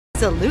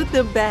Salute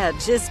the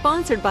Badge is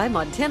sponsored by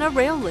Montana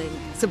Rail Link,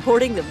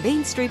 supporting the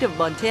Main Street of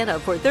Montana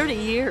for 30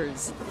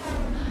 years.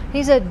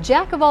 He's a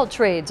jack of all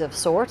trades of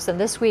sorts, and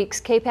this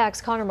week's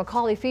KPAC's Connor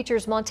McCauley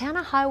features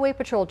Montana Highway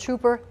Patrol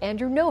Trooper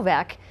Andrew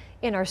Novak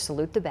in our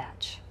Salute the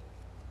Badge.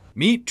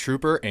 Meet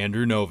Trooper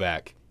Andrew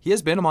Novak. He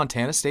has been a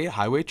Montana State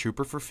Highway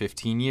Trooper for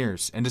 15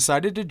 years and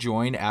decided to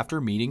join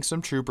after meeting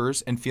some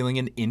troopers and feeling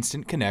an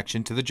instant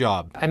connection to the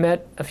job. I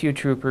met a few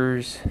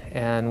troopers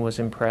and was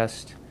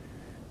impressed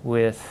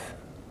with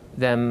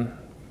them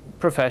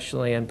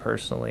professionally and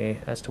personally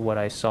as to what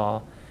I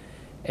saw,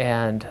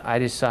 and I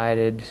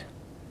decided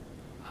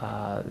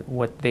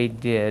what they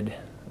did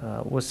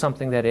was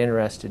something that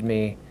interested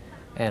me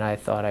and I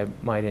thought I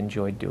might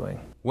enjoy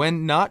doing.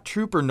 When not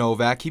Trooper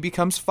Novak, he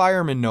becomes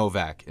Fireman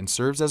Novak and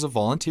serves as a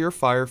volunteer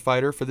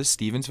firefighter for the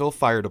Stevensville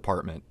Fire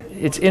Department.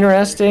 It's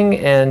interesting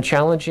and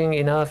challenging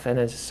enough, and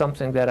it's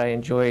something that I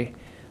enjoy,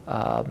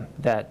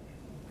 that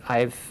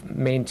I've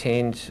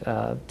maintained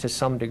to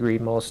some degree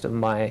most of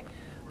my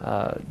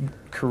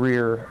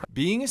career.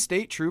 Being a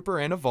state trooper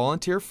and a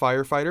volunteer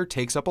firefighter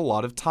takes up a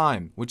lot of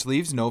time, which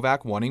leaves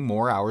Novak wanting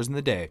more hours in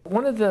the day.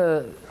 One of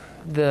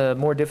the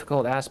more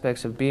difficult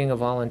aspects of being a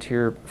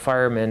volunteer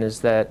fireman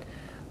is that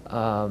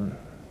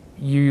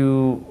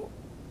you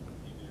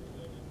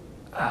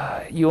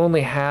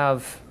only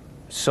have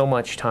so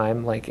much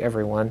time, like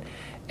everyone,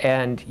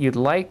 and you'd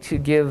like to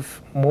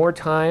give more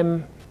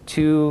time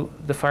to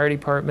the fire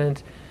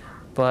department,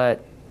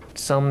 but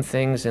some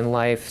things in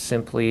life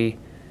simply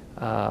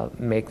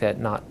make that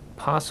not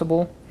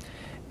possible.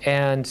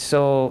 And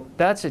so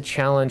that's a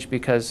challenge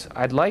because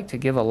I'd like to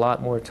give a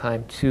lot more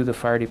time to the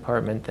fire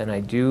department than I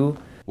do.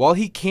 While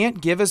he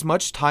can't give as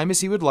much time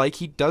as he would like,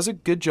 he does a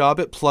good job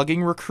at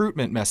plugging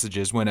recruitment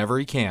messages whenever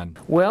he can.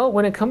 Well,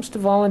 when it comes to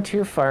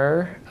volunteer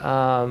fire,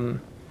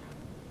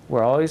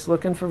 we're always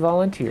looking for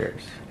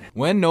volunteers.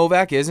 When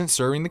Novak isn't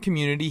serving the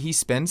community, he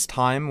spends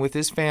time with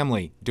his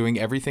family, doing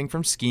everything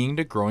from skiing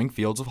to growing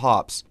fields of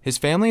hops. His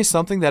family is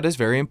something that is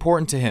very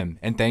important to him,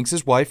 and thanks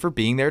his wife for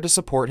being there to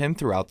support him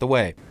throughout the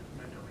way.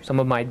 Some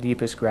of my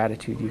deepest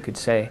gratitude, you could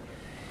say,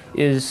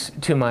 is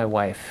to my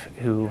wife,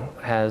 who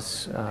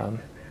has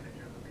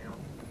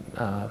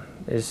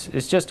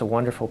is just a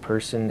wonderful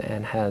person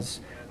and has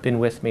been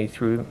with me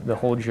through the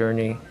whole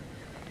journey,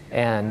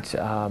 and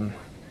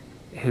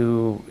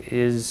who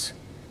is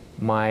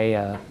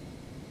my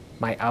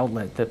my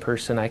outlet, the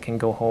person I can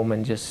go home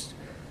and just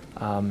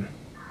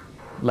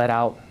let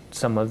out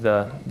some of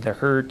the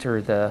hurt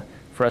or the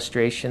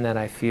frustration that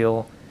I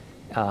feel,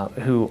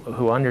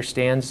 who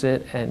understands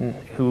it and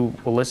who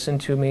will listen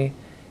to me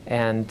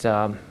and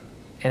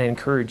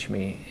encourage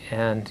me.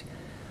 And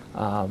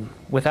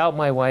without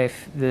my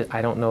wife,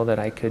 I don't know that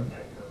I could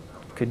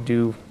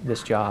do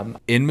this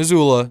job. In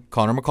Missoula,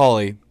 Connor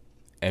McCauley,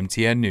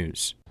 MTN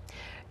News.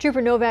 Trooper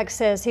Novak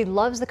says he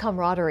loves the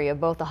camaraderie of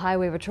both the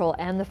Highway Patrol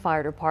and the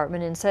Fire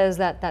Department, and says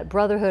that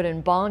brotherhood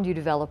and bond you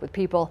develop with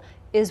people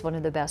is one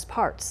of the best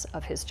parts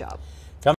of his job.